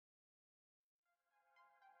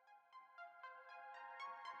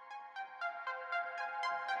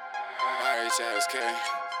bitch ass K.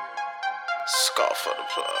 Scarfo the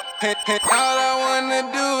plug. And all I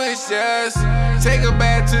wanna do is just take her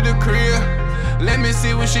back to the crib. Let me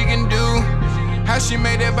see what she can do, how she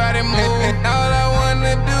made that body move. And all I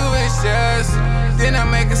wanna do is just, then I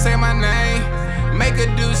make her say my name, make her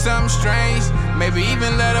do something strange, maybe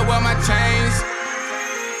even let her wear my chains.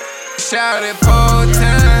 Shout it full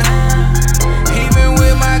time, even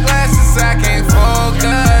with my glasses I can't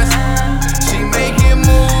focus. She make it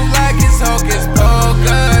move like it's hocus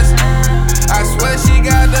pocus. I swear she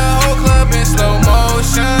got the whole club in slow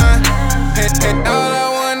motion. And all I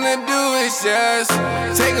wanna do is just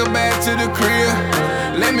take her back to the crib.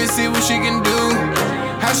 Let me see what she can do,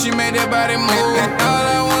 how she made that body move. And all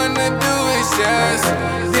I wanna do is just,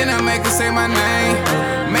 then I make her say my name,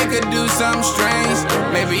 make her do something strange,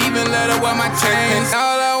 maybe even let her wear my chains.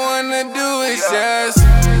 All I wanna do is just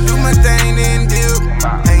do my thing, then dip.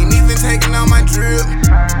 Ain't even taking out my drip.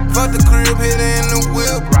 Fuck the crib, hit her in the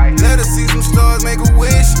whip. Let her see some stars, make a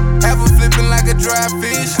wish. Have her flipping like a dry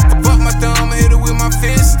fish. Fuck my thumb, hit her with my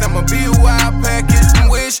fist. I'ma be a wild package and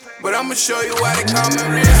wish, but I'ma show you why they call me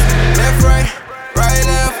Rhisk. Left, right, right,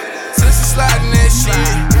 left. Sister sliding that shit.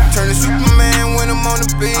 Turn to Superman when I'm on the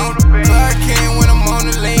beat. Clark Kent when I'm on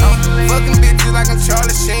the lean. Fucking bitches like I'm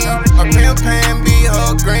Charlie Sheen. My pimp pan be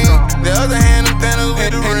her green. The other hand I'm Thanos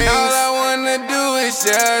with the rings. All I wanna do is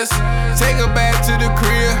just take her back to the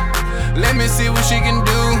crib. Let me see what she can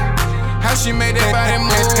do, how she made that body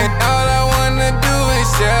move. And all I wanna do is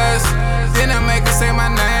just, then I make her say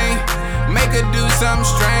my name, make her do something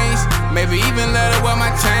strange, maybe even let her wear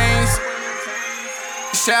my chains.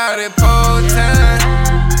 Shout it full time,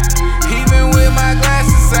 even with my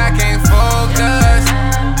glasses I can't focus.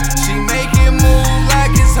 She make it move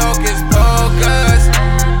like it's hocus pocus.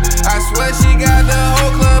 I swear she got the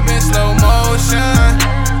whole club in slow motion.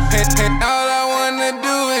 And all I wanna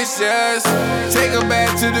do is just take her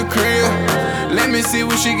back to the crib. Let me see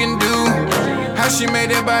what she can do, how she made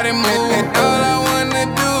that body move. And all I wanna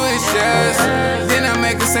do is just, then I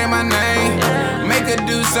make her say my name, make her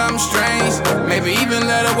do something strange, maybe even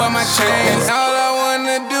let her wear my chains. All I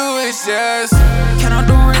wanna do is just, can I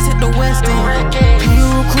do Rhisk at the West End? Can you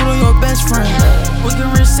recruit on your best friend? We can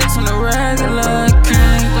risk sex on the regular.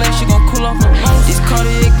 King glass, she gon' cool off my bones. These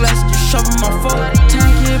Cartier glasses just shoving my phone.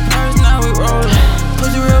 10-kid purse, now we rollin'.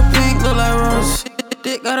 Pussy real pink, look like rose.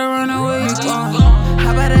 Dick gotta run away, you gone.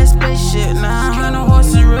 How about that spaceship? 900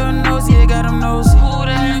 horses, real nosy, yeah, got them nosy. Who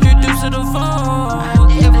that introduced to the phone?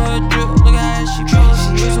 Give her a drip, look at how she goes.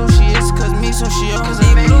 She is who she is, cause me, so she owns.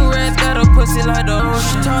 These blue reds got her pussy like the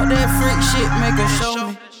ocean. Talk that freak shit, make her show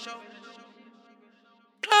me.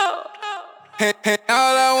 and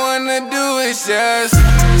all I wanna do is just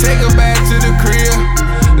take her back to the crib.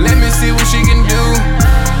 Let me see what she can do,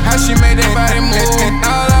 how she made that body move. And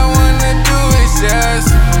all I wanna do is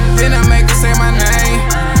just, then I make her say my name,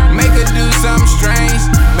 make her do something strange,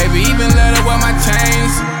 maybe even let her wear my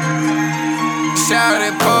chains. Shout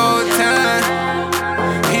it full time,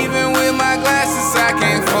 even with my glasses I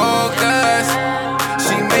can't focus.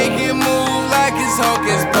 She make it move like it's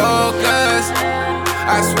hocus pocus.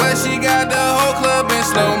 I swear she got the whole club in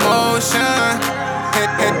slow motion.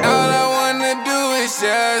 And all I wanna do is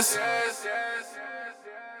just